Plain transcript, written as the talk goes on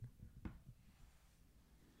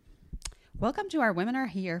Welcome to our Women Are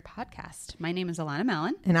Here podcast. My name is Alana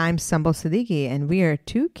Mallon. And I'm Sumbul Siddiqui, and we are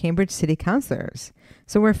two Cambridge City Councilors.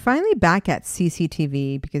 So we're finally back at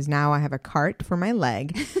CCTV because now I have a cart for my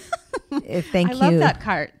leg. Thank you. I love that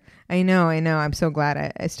cart. I know. I'm so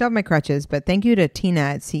glad. I still have my crutches, but thank you to Tina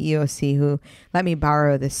at CEOC who let me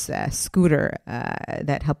borrow this scooter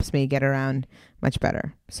that helps me get around much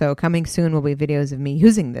better. So coming soon will be videos of me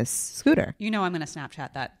using this scooter. You know I'm going to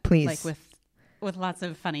Snapchat that. Please. Like with lots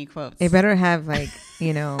of funny quotes. They better have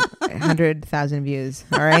 100,000 views.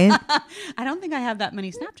 All right. I don't think I have that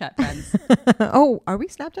many Snapchat friends. Oh, are we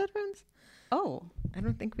Snapchat friends? Oh. I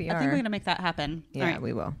don't think we are. I think we're going to make that happen. Yeah, all right.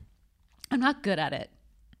 we will. I'm not good at it.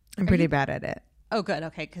 I'm pretty bad at it. Oh, good.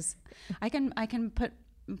 Okay. Because I can put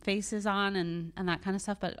faces on and that kind of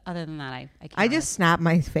stuff. But other than that, I can't. I just snap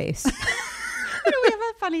my face. We have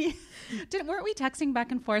a funny... weren't we texting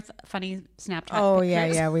back and forth funny Snapchat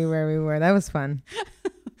pictures? Yeah, we were. That was fun.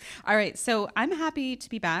 All right, so I'm happy to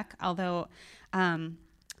be back, although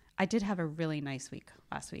I did have a really nice week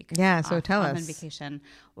last week. Yeah, so tell us. On vacation.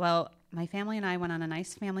 Well, my family and I went on a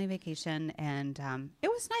nice family vacation, and it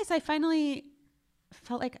was nice. I finally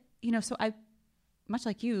felt like, so I, much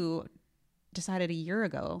like you, decided a year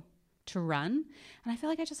ago to run, and I feel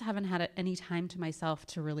like I just haven't had any time to myself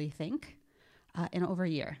to really think in over a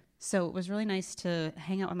year. So it was really nice to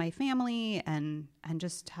hang out with my family and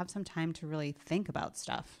just have some time to really think about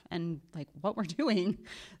stuff and like what we're doing.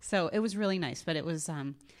 So it was really nice, but it was,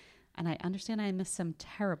 and I understand I missed some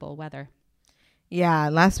terrible weather. Yeah,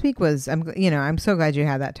 last week was, I'm so glad you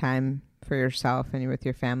had that time for yourself and with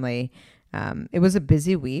your family. It was a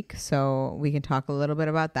busy week, so we can talk a little bit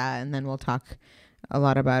about that, and then we'll talk a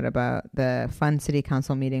lot about the fun city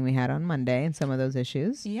council meeting we had on Monday and some of those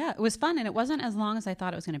issues. Yeah, it was fun, and it wasn't as long as I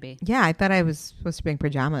thought it was going to be. Yeah, I thought I was supposed to bring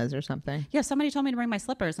pajamas or something. Yeah, somebody told me to bring my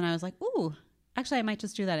slippers, and I was like, ooh, actually, I might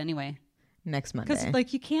just do that anyway. Next Monday.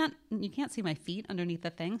 Because you can't see my feet underneath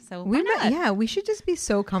the thing, so why not? Yeah, we should just be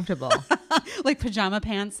so comfortable. Like pajama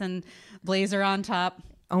pants and blazer on top.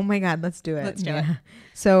 Oh my God, let's do it. Let's do it.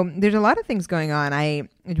 So there's a lot of things going on.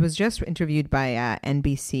 It was just interviewed by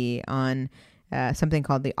NBC on something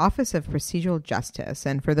called the Office of Procedural Justice.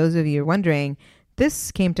 And for those of you wondering,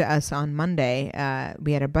 this came to us on Monday.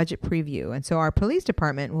 We had a budget preview. And so our police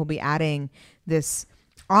department will be adding this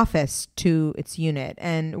office to its unit.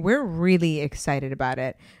 And we're really excited about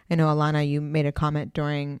it. I know, Alana, you made a comment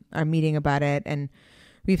during our meeting about it. And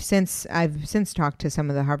I've since talked to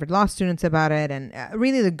some of the Harvard Law students about it. And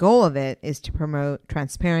really the goal of it is to promote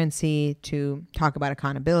transparency, to talk about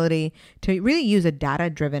accountability, to really use a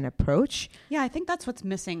data-driven approach. Yeah, I think that's what's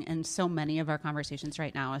missing in so many of our conversations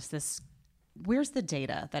right now is this, where's the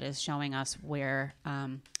data that is showing us where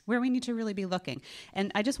we need to really be looking.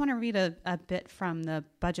 And I just want to read a bit from the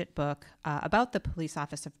budget book about the Police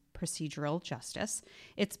Office of Procedural Justice.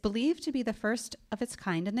 It's believed to be the first of its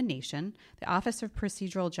kind in the nation. The Office of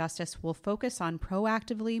Procedural Justice will focus on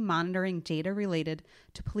proactively monitoring data related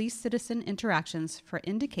to police-citizen interactions for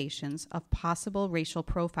indications of possible racial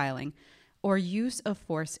profiling or use of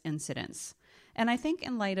force incidents. And I think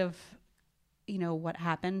in light of what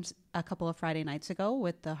happened a couple of Friday nights ago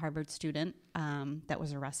with the Harvard student that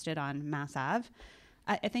was arrested on Mass Ave,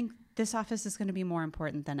 I think this office is going to be more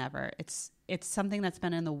important than ever. It's something that's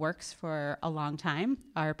been in the works for a long time.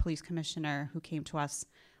 Our police commissioner who came to us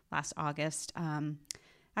last August,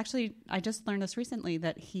 actually, I just learned this recently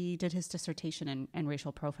that he did his dissertation in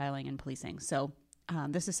racial profiling in policing. So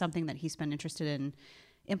this is something that he's been interested in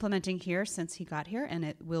implementing here since he got here, and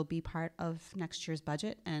it will be part of next year's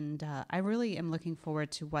budget. And I really am looking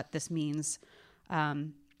forward to what this means. I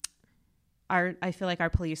feel like our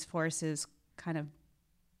police force is kind of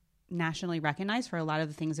nationally recognized for a lot of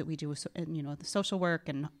the things that we do, the social work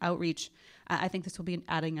and outreach. I think this will be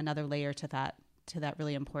adding another layer to that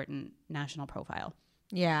really important national profile.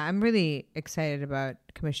 Yeah, I'm really excited about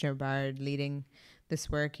Commissioner Bard leading this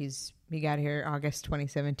work. He got here August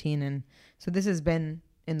 2017, and so this has been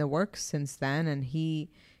in the works since then. And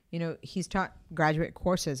he's taught graduate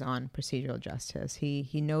courses on procedural justice.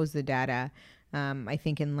 He knows the data. I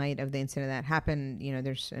think in light of the incident that happened,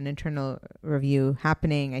 there's an internal review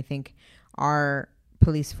happening. I think our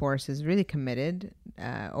police force is really committed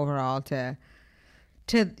overall to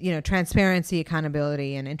transparency,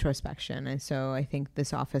 accountability, and introspection. And so I think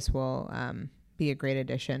this office will be a great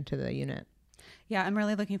addition to the unit. Yeah, I'm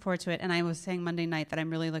really looking forward to it. And I was saying Monday night that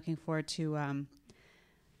I'm really looking forward to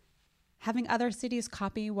having other cities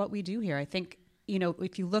copy what we do here. I think,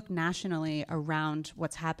 if you look nationally around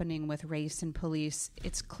what's happening with race and police,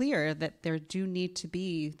 it's clear that there do need to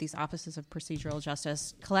be these offices of procedural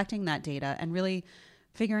justice collecting that data and really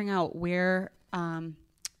figuring out where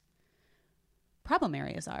problem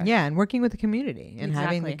areas are. Yeah, and working with the community and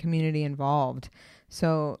having the Exactly. community involved.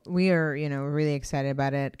 So we are, really excited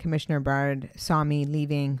about it. Commissioner Bard saw me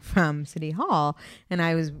leaving from City Hall, and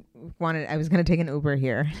I was going to take an Uber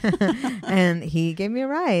here, and he gave me a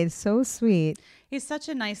ride. So sweet. He's such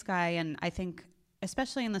a nice guy, and I think,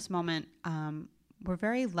 especially in this moment, we're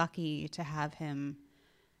very lucky to have him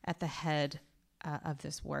at the head of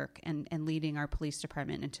this work and leading our police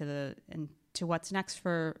department into what's next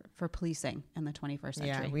for policing in the 21st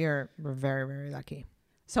century. Yeah, we're very, very lucky.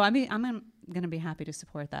 So I'm going to be happy to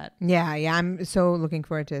support that. Yeah. I'm so looking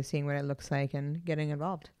forward to seeing what it looks like and getting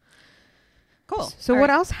involved. Cool. So what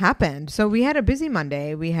else happened? So we had a busy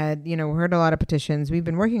Monday. We had, heard a lot of petitions. We've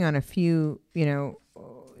been working on a few,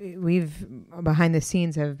 we've behind the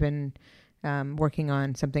scenes have been working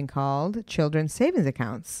on something called children's savings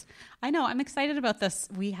accounts. I know. I'm excited about this.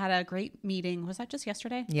 We had a great meeting. Was that just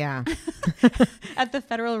yesterday? Yeah. At the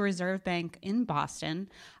Federal Reserve Bank in Boston,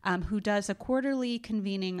 who does a quarterly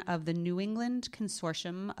convening of the New England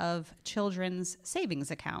Consortium of Children's Savings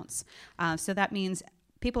Accounts. So that means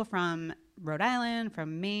people from Rhode Island,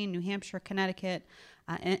 from Maine, New Hampshire, Connecticut,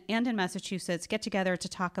 and in Massachusetts get together to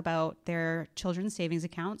talk about their children's savings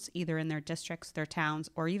accounts, either in their districts, their towns,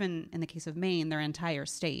 or even in the case of Maine, their entire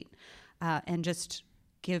state, and just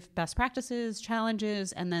give best practices,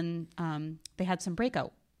 challenges, and then they had some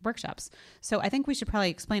breakout workshops. So I think we should probably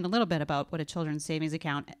explain a little bit about what a children's savings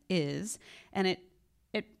account is, and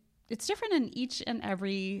it's different in each and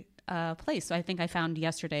every place. So I think I found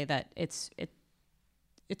yesterday that it's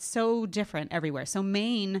so different everywhere. So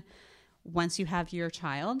Maine, once you have your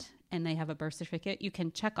child and they have a birth certificate, you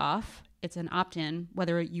can check off. It's an opt-in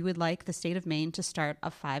whether you would like the state of Maine to start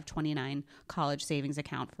a 529 college savings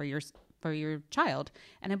account for your child.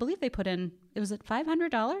 And I believe they put in, was it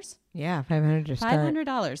 $500? Yeah, $500 to start.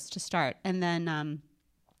 $500 to start. And then,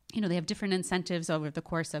 they have different incentives over the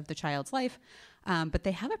course of the child's life, but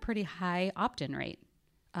they have a pretty high opt-in rate.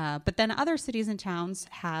 But then other cities and towns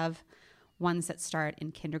have ones that start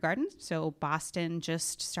in kindergarten. So Boston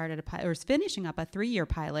just started is finishing up a 3-year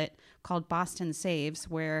pilot called Boston Saves,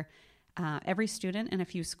 where every student in a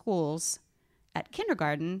few schools at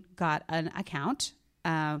kindergarten got an account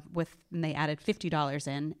and they added $50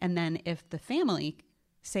 in. And then if the family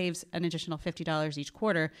saves an additional $50 each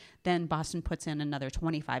quarter, then Boston puts in another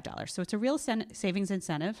 $25. So it's a real savings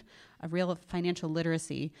incentive, a real financial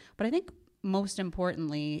literacy. But I think most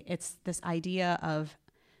importantly, it's this idea of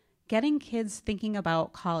getting kids thinking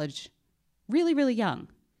about college really, really young.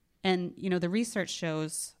 And, the research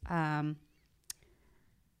shows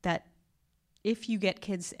that if you get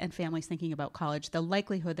kids and families thinking about college, the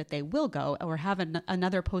likelihood that they will go or have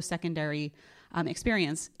another post-secondary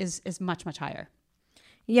experience is much, much higher.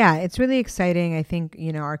 Yeah, it's really exciting. I think,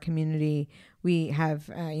 our community, we have,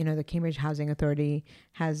 the Cambridge Housing Authority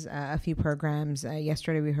has a few programs.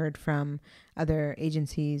 Yesterday we heard from other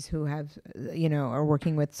agencies who have, are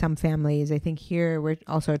working with some families. I think here we're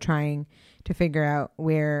also trying to figure out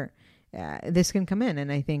where this can come in.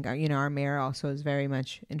 And I think, our mayor also is very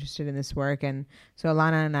much interested in this work. And so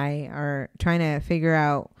Alana and I are trying to figure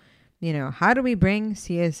out, how do we bring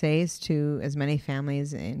CSAs to as many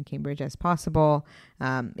families in Cambridge as possible?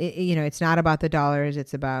 It's not about the dollars.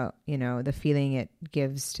 It's about, the feeling it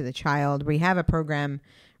gives to the child. We have a program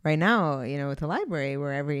right now, with the library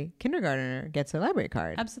where every kindergartner gets a library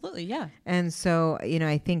card. Absolutely, yeah. And so,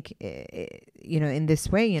 I think, in this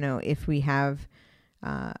way, if we have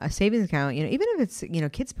a savings account, even if it's,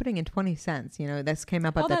 kids putting in 20 cents, this came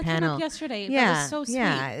up at the panel. Came up yesterday. Yeah. That was so sweet.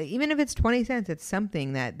 Yeah. Even if it's 20 cents, it's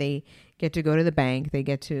something that they get to go to the bank. They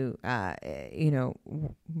get to,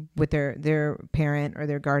 with their parent or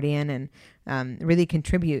their guardian and really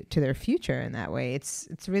contribute to their future in that way. It's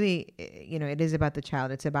really, it is about the child.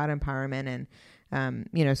 It's about empowerment.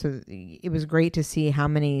 And, so it was great to see how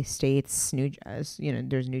many states, there's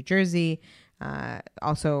New Jersey,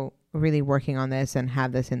 also really working on this and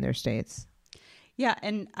have this in their states. Yeah,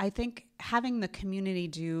 and I think having the community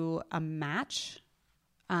do a match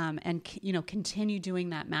and continue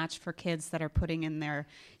doing that match for kids that are putting in their,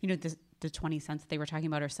 the 20 cents that they were talking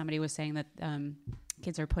about, or somebody was saying that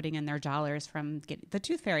kids are putting in their dollars from the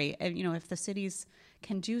Tooth Fairy. And, if the cities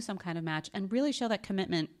can do some kind of match and really show that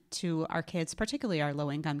commitment to our kids, particularly our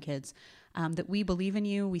low-income kids, that we believe in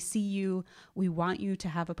you, we see you, we want you to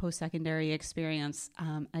have a post-secondary experience.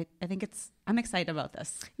 I think I'm excited about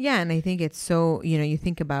this. Yeah, and I think it's so, I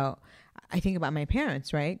think about my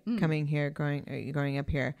parents, right? Coming here, growing up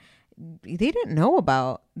here. They didn't know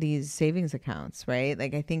about these savings accounts, right?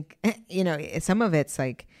 Like, I think, some of it's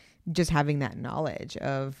like just having that knowledge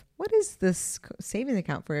of what is this savings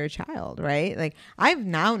account for your child, right? Like I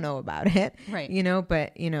now know about it, right?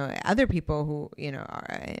 But other people who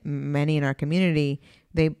are many in our community,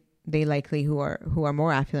 they likely who are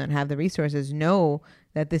more affluent, have the resources, know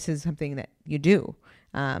that this is something that you do,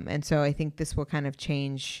 and so I think this will kind of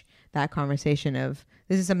change that conversation of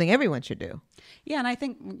this is something everyone should do. Yeah, and I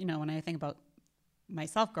think when I think about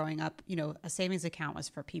myself growing up, a savings account was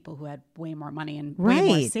for people who had way more money and way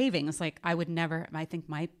more savings. Like I think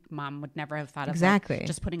my mom would never have thought of like,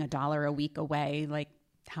 just putting $1 a week away. Like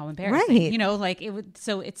how embarrassing, right. Like it would.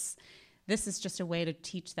 So this is just a way to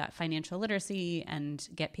teach that financial literacy and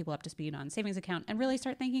get people up to speed on savings account and really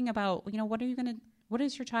start thinking about, what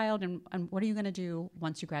is your child and what are you going to do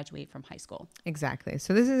once you graduate from high school? Exactly.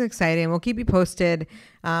 So this is exciting. We'll keep you posted.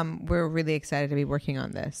 We're really excited to be working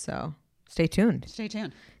on this. So stay tuned. Stay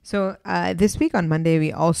tuned. So this week on Monday,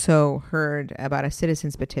 we also heard about a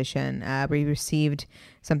citizens petition. We received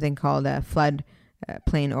something called a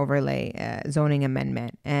floodplain overlay zoning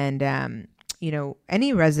amendment. And,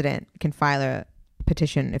 any resident can file a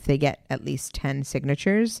petition if they get at least 10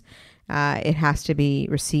 signatures. It has to be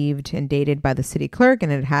received and dated by the city clerk,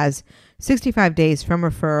 and it has 65 days from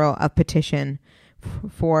referral of petition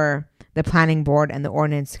for the planning board and the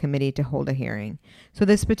ordinance committee to hold a hearing. So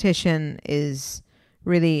this petition is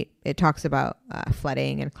really, it talks about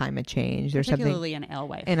flooding and climate change. There's particularly in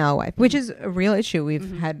Alewife. In Alewife, which is a real issue.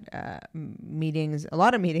 We've had a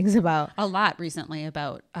lot of meetings about. A lot recently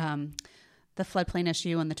about the floodplain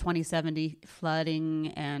issue and the 2070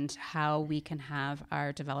 flooding and how we can have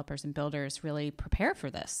our developers and builders really prepare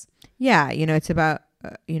for this. Yeah, it's about,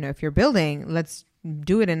 if you're building, let's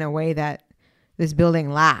do it in a way that this building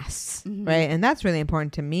lasts, right? And that's really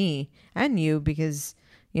important to me and you because,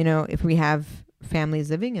 if we have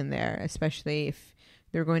families living in there, especially if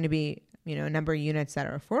they're going to be, a number of units that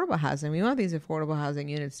are affordable housing, we want these affordable housing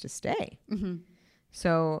units to stay.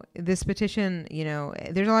 So this petition,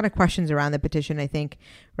 there's a lot of questions around the petition. I think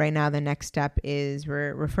right now the next step is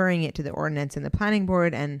we're referring it to the ordinance and the planning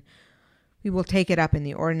board, and we will take it up in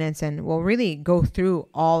the ordinance and we'll really go through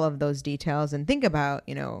all of those details and think about,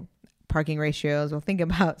 parking ratios. We'll think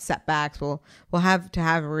about setbacks. We'll have to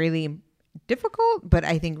have really difficult, but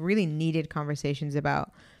I think really needed conversations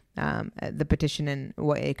about the petition and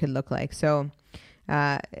what it could look like. So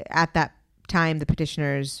at that time, the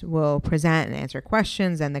petitioners will present and answer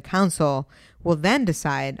questions, and the council will then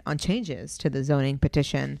decide on changes to the zoning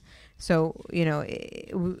petition. So,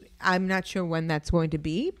 I'm not sure when that's going to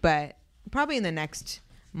be, but probably in the next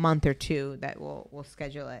month or two that we'll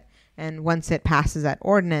schedule it. And once it passes that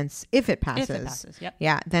ordinance, if it passes, yep.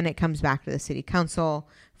 Yeah, then it comes back to the city council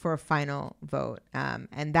for a final vote.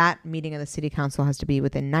 And that meeting of the city council has to be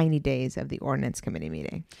within 90 days of the ordinance committee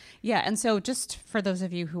meeting. Yeah. And so just for those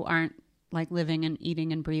of you who aren't like living and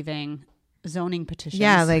eating and breathing zoning petitions.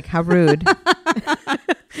 Yeah, like how rude.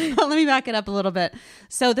 Well, let me back it up a little bit.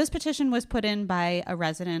 So this petition was put in by a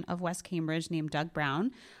resident of West Cambridge named Doug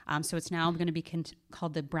Brown. So it's now going to be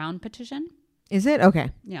called the Brown petition. Is it? Okay.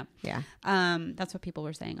 Yeah. Yeah. That's what people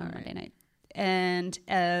were saying on Monday night. And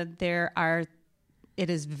it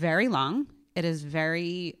is very long. It is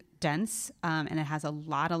very dense. And it has a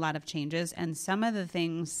lot of changes. And some of the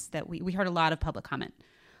things that we heard a lot of public comment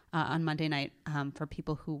on Monday night for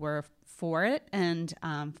people who were for it and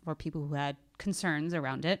for people who had concerns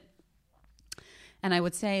around it. And I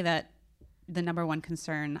would say that the number one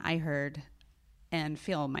concern I heard and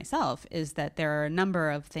feel myself is that there are a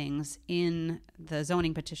number of things in the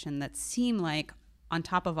zoning petition that seem like on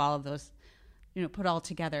top of all of those, put all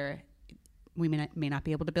together, we may not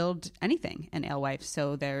be able to build anything in Alewife.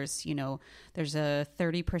 So there's a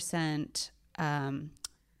 30%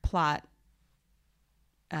 plot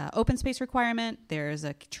open space requirement. There's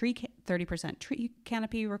a 30% tree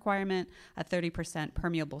canopy requirement, a 30%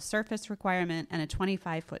 permeable surface requirement, and a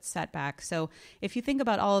 25-foot setback. So if you think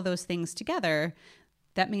about all of those things together,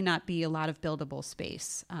 that may not be a lot of buildable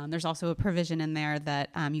space. There's also a provision in there that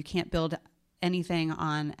you can't build anything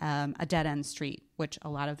on a dead-end street, which a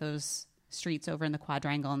lot of those streets over in the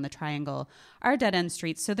quadrangle and the triangle are dead-end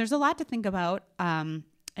streets. So there's a lot to think about.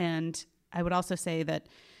 And I would also say that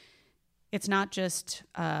it's not just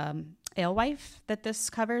Alewife that this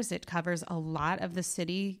covers. It covers a lot of the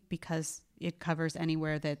city because it covers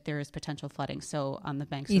anywhere that there is potential flooding. So on the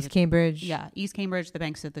banks East Cambridge. Yeah, East Cambridge, the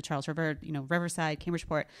banks of the Charles River, Riverside,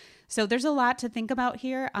 Cambridgeport. So there's a lot to think about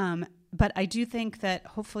here. But I do think that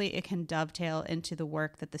hopefully it can dovetail into the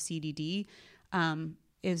work that the CDD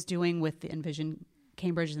is doing with the Envision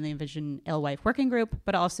Cambridge and the Envision Alewife Working Group,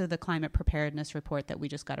 but also the climate preparedness report that we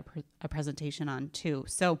just got a presentation on too.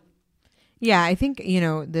 So Yeah, I think,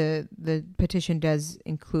 the petition does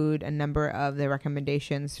include a number of the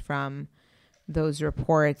recommendations from those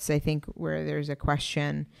reports. I think where there's a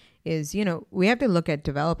question is, we have to look at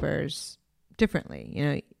developers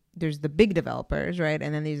differently. There's the big developers, right?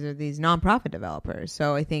 And then these are these nonprofit developers.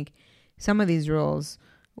 So I think some of these rules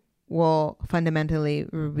will fundamentally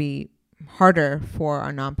be harder for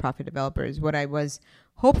our nonprofit developers. What I was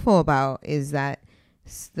hopeful about is that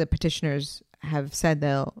the petitioners have said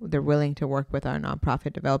they're willing to work with our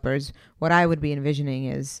nonprofit developers. What I would be envisioning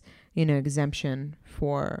is, exemption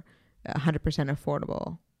for 100%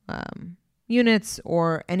 affordable units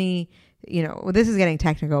or any, this is getting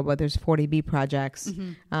technical, but there's 40B projects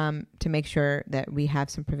to make sure that we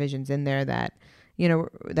have some provisions in there that,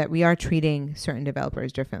 that we are treating certain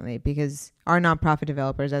developers differently, because our nonprofit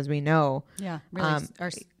developers, as we know, really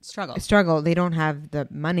struggle. They don't have the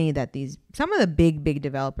money that some of the big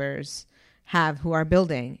developers have, who are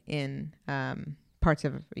building in parts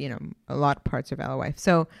of, a lot of parts of LOI.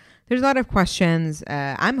 So there's a lot of questions.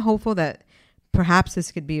 I'm hopeful that perhaps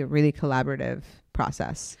this could be a really collaborative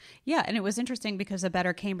process. Yeah, and it was interesting because a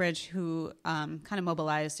Better Cambridge, who kind of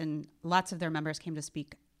mobilized, and lots of their members came to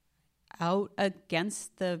speak out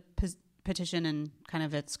against the petition in kind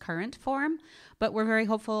of its current form, but we're very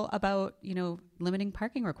hopeful about, limiting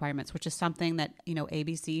parking requirements, which is something that,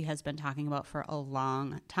 ABC has been talking about for a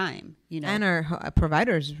long time, And our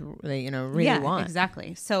providers, really want.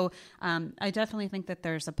 Exactly. So I definitely think that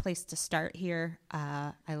there's a place to start here.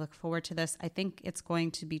 I look forward to this. I think it's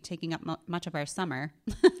going to be taking up much of our summer.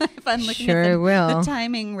 If I'm looking at the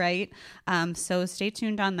timing right. So stay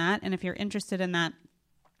tuned on that. And if you're interested in that,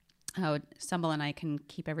 Stumble and I can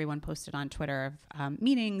keep everyone posted on Twitter of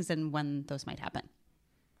meetings and when those might happen.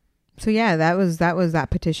 So yeah, that was that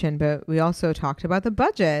petition, but we also talked about the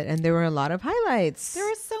budget, and there were a lot of highlights. There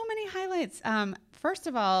were so many highlights. First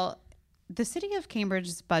of all, the City of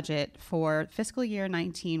Cambridge's budget for fiscal year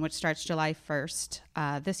 19, which starts July 1st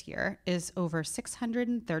this year, is over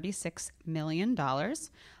 $636 million,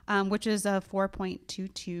 which is a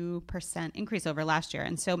 4.22% increase over last year.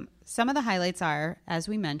 And so some of the highlights are, as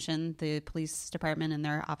we mentioned, the police department and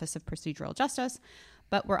their Office of Procedural Justice,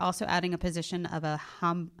 but we're also adding a position of a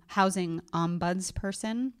housing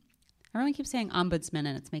ombudsperson. I really keep saying ombudsman,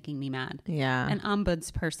 and it's making me mad. Yeah. An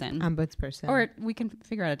ombudsperson. Ombudsperson. Or we can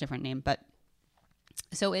figure out a different name. But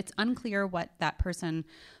so it's unclear what that person,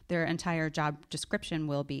 their entire job description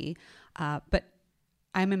will be. But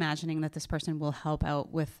I'm imagining that this person will help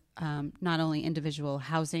out with not only individual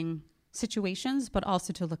housing situations, but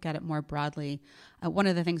also to look at it more broadly. One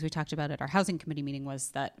of the things we talked about at our housing committee meeting was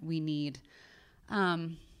that we need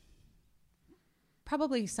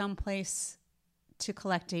probably some place to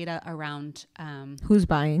collect data around who's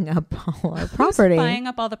buying up all our property, buying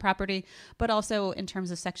up all the property, but also in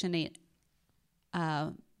terms of Section 8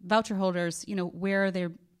 voucher holders, where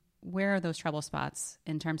are those trouble spots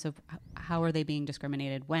in terms of how are they being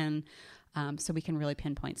discriminated when, so we can really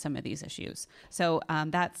pinpoint some of these issues. So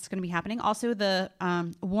that's going to be happening. Also, the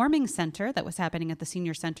warming center that was happening at the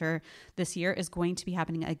senior center this year is going to be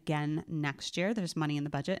happening again next year. There's money in the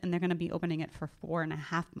budget, and they're going to be opening it for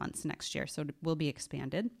 4.5 months next year. So it will be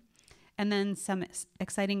expanded. And then some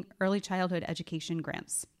exciting early childhood education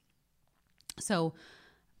grants. So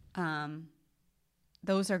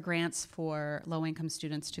those are grants for low-income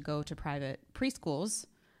students to go to private preschools,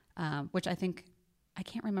 which I think, I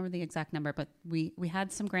can't remember the exact number, but we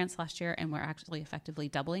had some grants last year, and we're actually effectively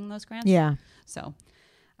doubling those grants. Yeah. So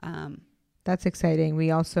that's exciting. We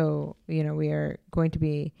also, we're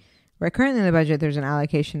currently in the budget, there's an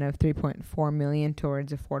allocation of $3.4 million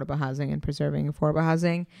towards affordable housing and preserving affordable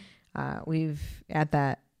housing. At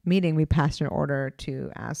that meeting, we passed an order to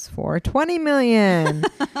ask for $20 million.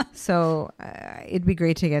 So it'd be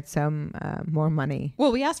great to get some more money.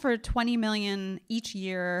 Well, we asked for $20 million each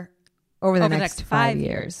year over the next 5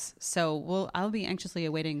 years. So I'll be anxiously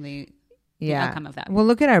awaiting the outcome of that. Well,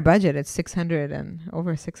 look at our budget. It's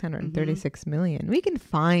over $636 million. We can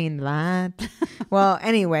find that. Well,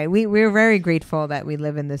 anyway, we're very grateful that we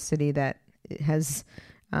live in this city that has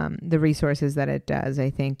the resources that it does. I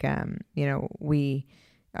think, we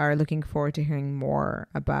are looking forward to hearing more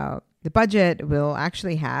about the budget. We'll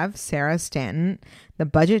actually have Sarah Stanton, the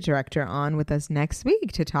budget director, on with us next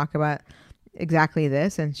week to talk about exactly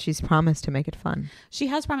this, and she's promised to make it fun. She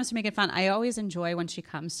has promised to make it fun. I always enjoy when she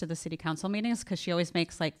comes to the city council meetings because she always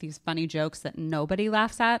makes like these funny jokes that nobody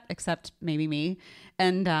laughs at except maybe me,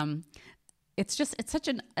 and it's such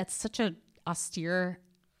an austere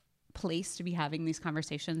place to be having these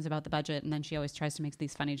conversations about the budget, and then she always tries to make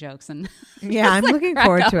these funny jokes, and yeah, I'm looking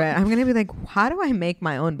forward to it. I'm gonna be like, how do I make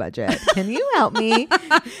my own budget? Can you help me?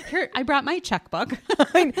 Here, I brought my checkbook.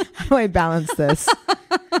 How do I balance this?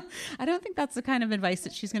 I don't think that's the kind of advice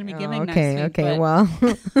that she's going to be giving next week. Okay, well,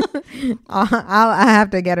 I'll have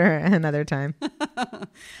to get her another time.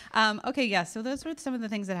 Okay, yeah. So those were some of the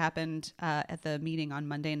things that happened at the meeting on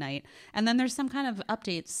Monday night, and then there's some kind of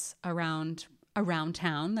updates around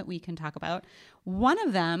town that we can talk about. One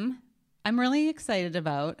of them I'm really excited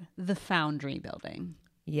about, the Foundry building.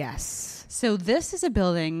 Yes. So this is a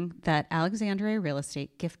building that Alexandria Real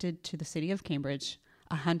Estate gifted to the city of Cambridge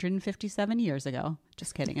 157 years ago.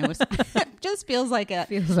 Just kidding. It was it just feels like it.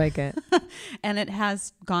 Feels like it. And it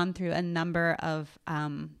has gone through a number of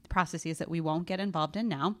processes that we won't get involved in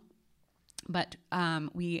now. But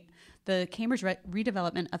the Cambridge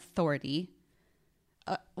Redevelopment Authority,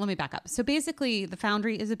 let me back up. So basically, the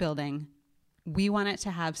Foundry is a building. We want it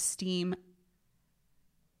to have STEAM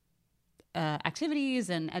activities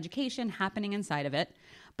and education happening inside of it,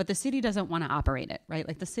 but the city doesn't want to operate it, right?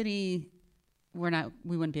 Like the city, we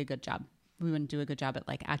wouldn't be a good job. We wouldn't do a good job at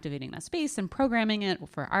like activating that space and programming it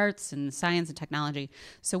for arts and science and technology.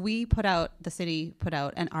 So the city put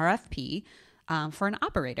out an RFP for an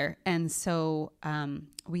operator. And so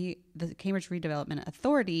the Cambridge Redevelopment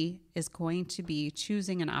Authority is going to be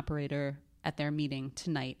choosing an operator at their meeting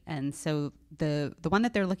tonight. And so the one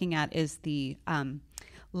that they're looking at is the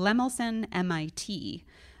Lemelson MIT.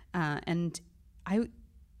 And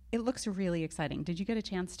it looks really exciting. Did you get a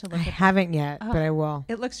chance to look at it? I haven't yet, but I will.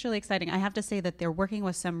 It looks really exciting. I have to say that they're working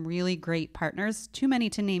with some really great partners, too many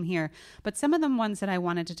to name here. But some of the ones that I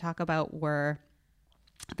wanted to talk about were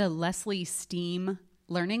the Leslie STEAM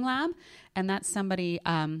Learning Lab. And that's somebody,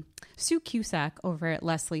 Sue Cusack over at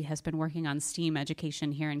Leslie has been working on STEAM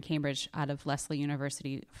education here in Cambridge out of Leslie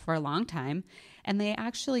University for a long time. And they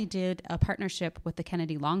actually did a partnership with the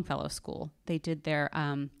Kennedy Longfellow School. They did their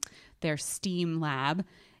STEAM lab,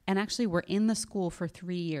 and actually were in the school for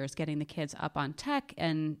 3 years getting the kids up on tech.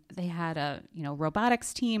 And they had a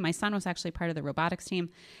robotics team. My son was actually part of the robotics team.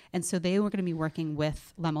 And so they were going to be working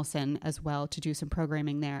with Lemelson as well to do some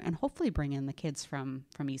programming there and hopefully bring in the kids from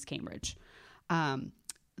East Cambridge. The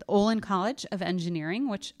Olin College of Engineering,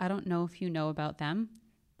 which I don't know if you know about them.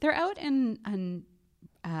 They're out in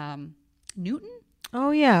Newton.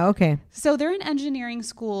 Oh, yeah. Okay. So they're an engineering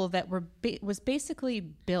school that was basically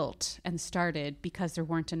built and started because there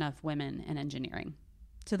weren't enough women in engineering.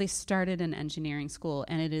 So they started an engineering school,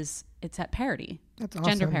 and it's at parity. That's awesome.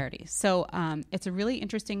 Gender parity. So it's a really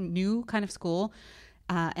interesting new kind of school,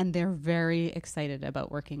 and they're very excited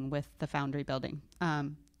about working with the Foundry building.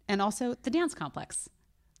 And also the dance complex.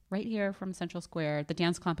 Right here from Central Square, the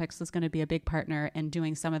dance complex is going to be a big partner in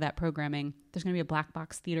doing some of that programming. There's going to be a black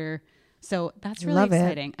box theater. So that's really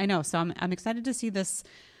exciting. I know. So I'm excited to see this.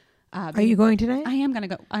 Are you going tonight? I am going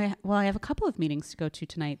to go. I have a couple of meetings to go to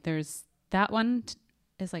tonight. There's that one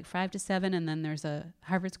is like 5 to 7. And then there's a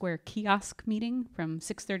Harvard Square kiosk meeting from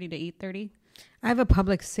 6:30 to 8:30. I have a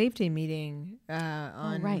public safety meeting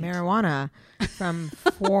on marijuana from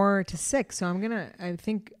 4 to 6. So I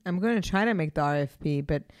think I'm going to try to make the RFP,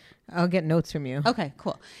 but I'll get notes from you. Okay,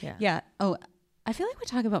 cool. Yeah. Oh, I feel like we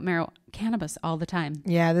talk about cannabis all the time.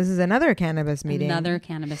 Yeah, this is another cannabis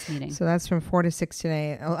meeting. So that's from 4 to 6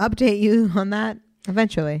 today. I'll update you on that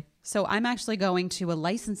eventually. So I'm actually going to a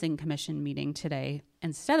licensing commission meeting today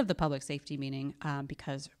instead of the public safety meeting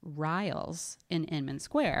because Riles in Inman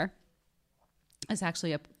Square is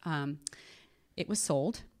actually it was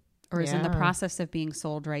sold or is in the process of being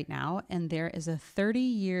sold right now. And there is a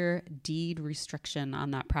 30-year deed restriction on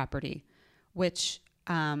that property, which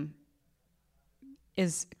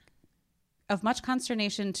is of much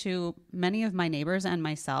consternation to many of my neighbors and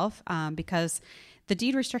myself because the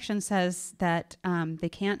deed restriction says that they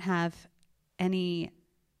can't have any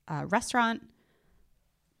restaurant,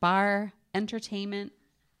 bar, entertainment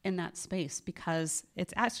in that space because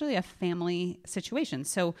it's actually a family situation.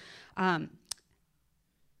 So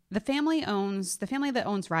the family that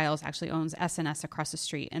owns Riles actually owns S&S across the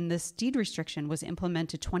street. And this deed restriction was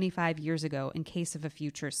implemented 25 years ago in case of a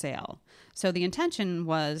future sale. So the intention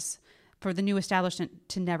was for the new establishment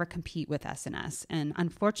to never compete with S&S. And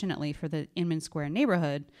unfortunately for the Inman Square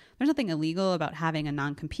neighborhood, there's nothing illegal about having a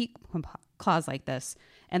non-compete clause like this.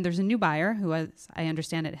 And there's a new buyer who, as I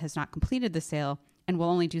understand it, has not completed the sale and will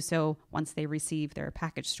only do so once they receive their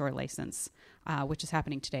package store license, which is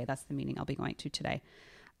happening today. That's the meeting I'll be going to today.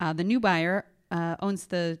 The new buyer owns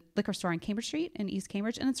the liquor store on Cambridge Street in East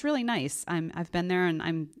Cambridge, and it's really nice. I've been there,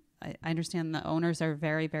 and I understand the owners are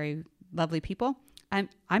very, very lovely people.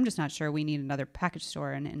 I'm just not sure we need another package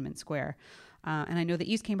store in Inman Square. And I know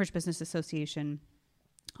the East Cambridge Business Association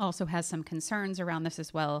also has some concerns around this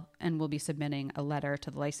as well, and will be submitting a letter to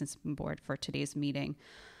the licensing board for today's meeting.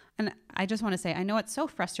 And I just want to say, I know it's so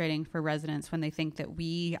frustrating for residents when they think that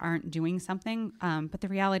we aren't doing something. But the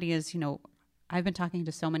reality is, I've been talking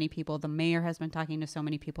to so many people. The mayor has been talking to so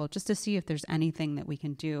many people just to see if there's anything that we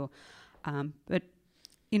can do. But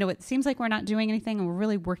it seems like we're not doing anything, and we're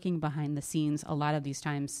really working behind the scenes a lot of these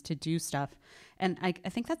times to do stuff. And I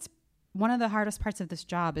think that's one of the hardest parts of this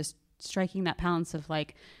job, is striking that balance of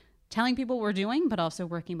like telling people what we're doing, but also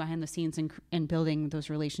working behind the scenes and building those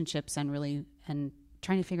relationships and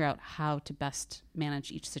trying to figure out how to best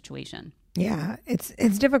manage each situation. Yeah, it's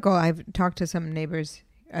difficult. I've talked to some neighbors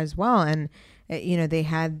as well, and they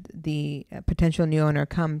had the potential new owner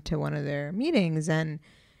come to one of their meetings, and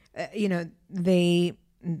they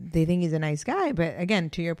think he's a nice guy, but again,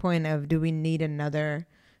 to your point of, do we need another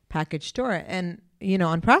package store? And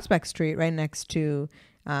on Prospect Street, right next to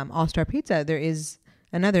All Star Pizza, there is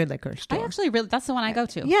another liquor store. I actually that's the one I go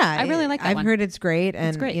to. Yeah, I really like that I've one. heard it's great, and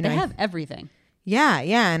it's great. They have everything. Yeah,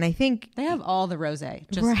 and I think they have all the rosé.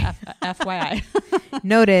 Just right. FYI.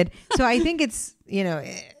 Noted. So I think it's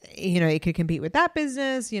it could compete with that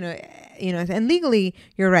business. And legally,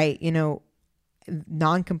 you're right.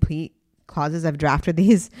 Non-complete clauses. I've drafted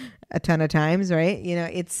these a ton of times. Right.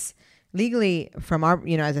 It's legally from our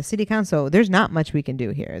as a city council, there's not much we can do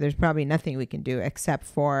here. There's probably nothing we can do except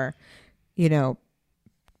for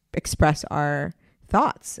express our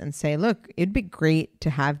thoughts and say, look, it'd be great to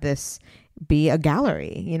have this be a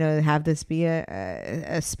gallery, have this be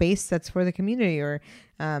a space that's for the community, or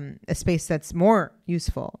a space that's more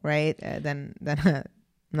useful, right, than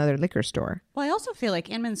another liquor store. Well, I also feel like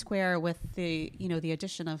Inman Square, with the the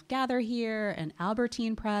addition of Gather Here and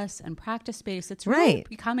Albertine Press and Practice Space, it's really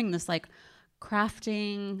becoming this like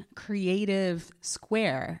crafting, creative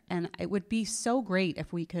square, and it would be so great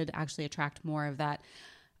if we could actually attract more of that,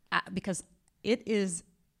 because it is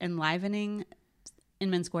enlivening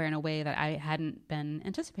Inman Square in a way that I hadn't been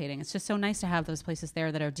anticipating. It's just so nice to have those places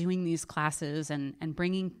there that are doing these classes and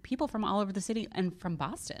bringing people from all over the city and from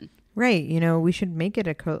Boston. Right. We should make it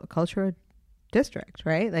a cultural district,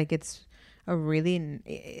 right? Like it's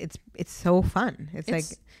so fun. It's like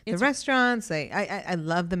the restaurants. Like I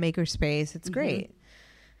love the maker space. It's great.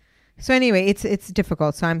 So anyway, it's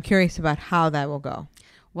difficult. So I'm curious about how that will go.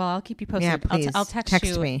 Well, I'll keep you posted. Yeah, please. I'll text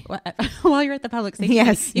you me while you're at the public safety.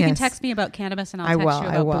 Yes, you can text me about cannabis, and I'll text you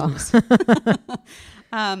about booze.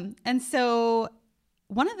 And so,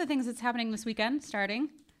 one of the things that's happening this weekend, starting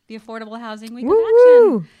the Affordable Housing Week of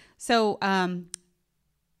Action. So,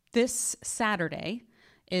 this Saturday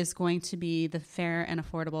is going to be the Fair and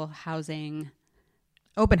Affordable Housing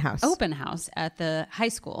open house at the high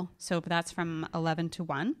school. So that's from 11 to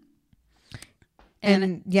 1.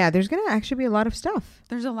 And there's going to actually be a lot of stuff.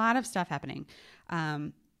 There's a lot of stuff happening.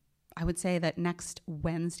 I would say that next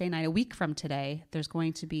Wednesday night, a week from today, there's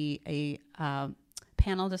going to be a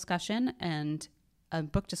panel discussion and a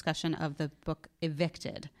book discussion of the book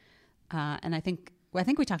Evicted. And I think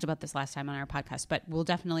we talked about this last time on our podcast, but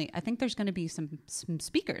I think there's going to be some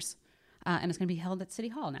speakers, and it's going to be held at City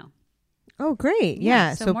Hall now. Oh, great.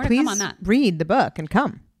 Yeah. So more please to come on that. Read the book and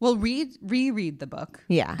come. Well, reread the book.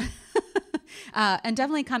 Yeah. And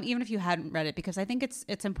definitely come, even if you hadn't read it, because I think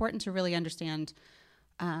it's important to really understand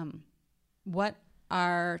what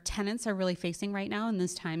our tenants are really facing right now in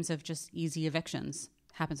these times of just easy evictions.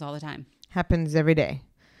 Happens all the time. Happens every day.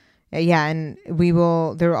 Yeah, and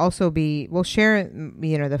we'll share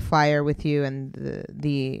the flyer with you and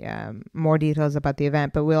the more details about the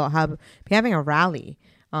event, but we'll be having a rally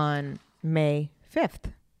on May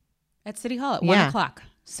 5th at City Hall at 1 o'clock.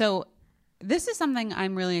 So this is something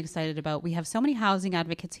I'm really excited about. We have so many housing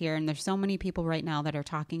advocates here, and there's so many people right now that are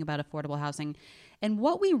talking about affordable housing and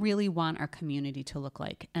what we really want our community to look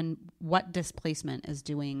like and what displacement is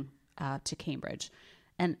doing to Cambridge.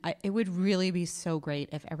 And it would really be so great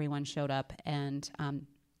if everyone showed up and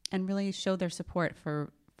really showed their support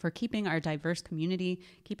for keeping our diverse community,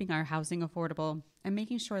 keeping our housing affordable, and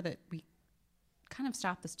making sure that we kind of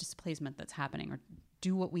stop this displacement that's happening, or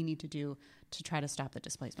do what we need to do to try to stop the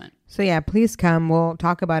displacement. So yeah, please come. We'll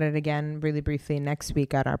talk about it again really briefly next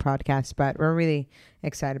week at our podcast, but we're really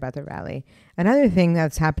excited about the rally. Another thing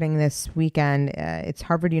that's happening this weekend, it's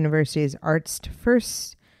Harvard University's Arts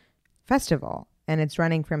First Festival, and it's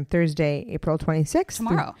running from Thursday, April 26th.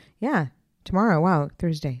 Tomorrow. Tomorrow. Wow,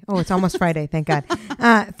 Thursday. Oh, it's almost Friday, thank God.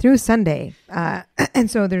 Through Sunday.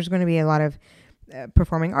 And so there's going to be a lot of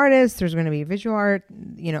performing artists. There's going to be visual art,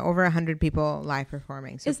 over 100 people live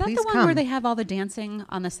performing. So is that the one where they have all the dancing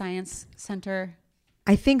on the Science Center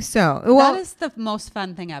I think so. Well, that is the most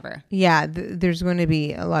fun thing ever. Yeah, there's going to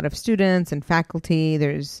be a lot of students and faculty.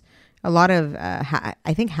 There's a lot of,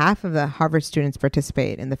 I think half of the Harvard students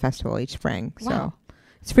participate in the festival each spring. Wow. So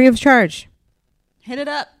it's free of charge. Hit it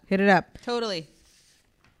up. Hit it up. Totally.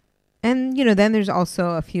 And, then there's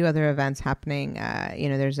also a few other events happening.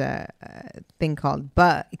 There's a thing called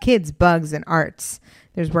Kids, Bugs, and Arts.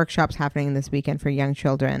 There's workshops happening this weekend for young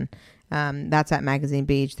children. That's at Magazine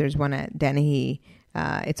Beach. There's one at Dennehy.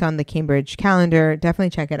 It's on the Cambridge calendar. Definitely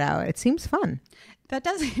check it out. It seems fun. That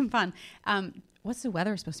does seem fun. What's the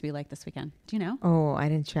weather supposed to be like this weekend? Do you know? Oh, I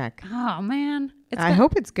didn't check. Oh, man. I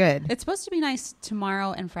hope it's good. It's supposed to be nice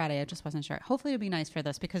tomorrow and Friday. I just wasn't sure. Hopefully it'll be nice for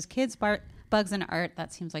this because kids, bugs, and art,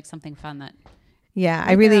 that seems like something fun that... Yeah,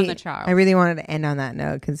 I really wanted to end on that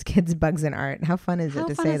note because kids, bugs, and art. How fun is it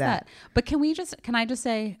to say that? But can I just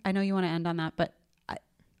say, I know you want to end on that, but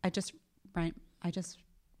I just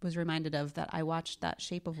was reminded of that. I watched that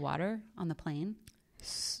Shape of Water on the plane.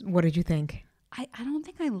 What did you think? I don't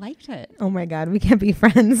think I liked it. Oh my God, we can't be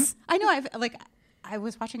friends. I know. I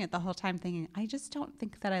was watching it the whole time thinking, I just don't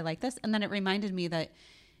think that I like this. And then it reminded me that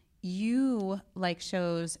you like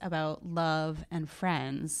shows about love and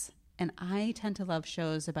friends. And I tend to love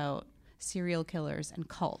shows about serial killers and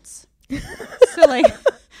cults. So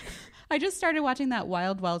I just started watching that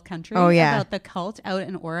Wild Wild Country about the cult out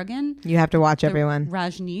in Oregon. You have to watch everyone.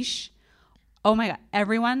 Rajneesh. Oh my God.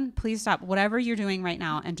 Everyone, please stop whatever you're doing right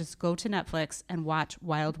now and just go to Netflix and watch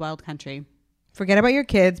Wild Wild Country. Forget about your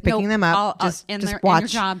kids, picking them up. Just watch. In your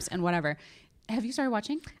jobs and whatever. Have you started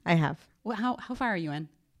watching? I have. Well, how far are you in?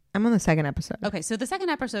 I'm on the second episode. Okay, so the second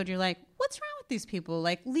episode, you're like, what's wrong with these people?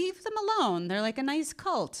 Like, leave them alone. They're like a nice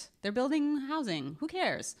cult. They're building housing. Who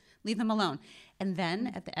cares? Leave them alone. And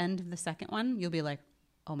then at the end of the second one, you'll be like,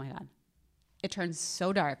 oh my God. It turns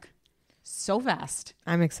so dark, so fast.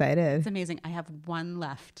 I'm excited. It's amazing. I have one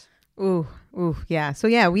left. Ooh, yeah. So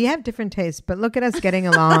yeah, we have different tastes, but look at us getting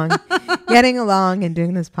along, and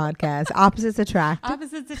doing this podcast. Opposites attract.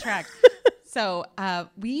 Opposites attract. So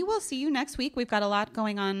we will see you next week. We've got a lot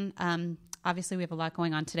going on. Obviously, we have a lot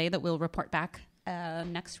going on today that we'll report back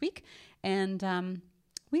next week. And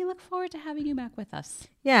we look forward to having you back with us.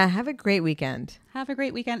 Yeah, have a great weekend. Have a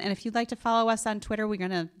great weekend. And if you'd like to follow us on Twitter, we're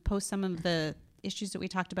going to post some of the issues that we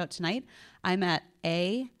talked about tonight. I'm at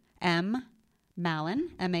A.M. Mallon,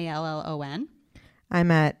 M-A-L-L-O-N.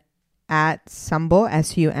 I'm at Sumbul,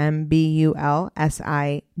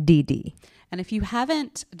 S-U-M-B-U-L-S-I-D-D. And if you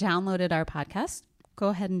haven't downloaded our podcast, go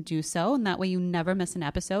ahead and do so. And that way you never miss an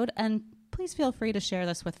episode. And please feel free to share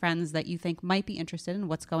this with friends that you think might be interested in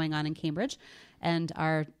what's going on in Cambridge and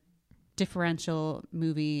our differential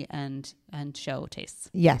movie and show tastes.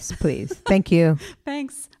 Yes, please. Thank you.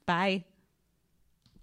 Thanks. Bye.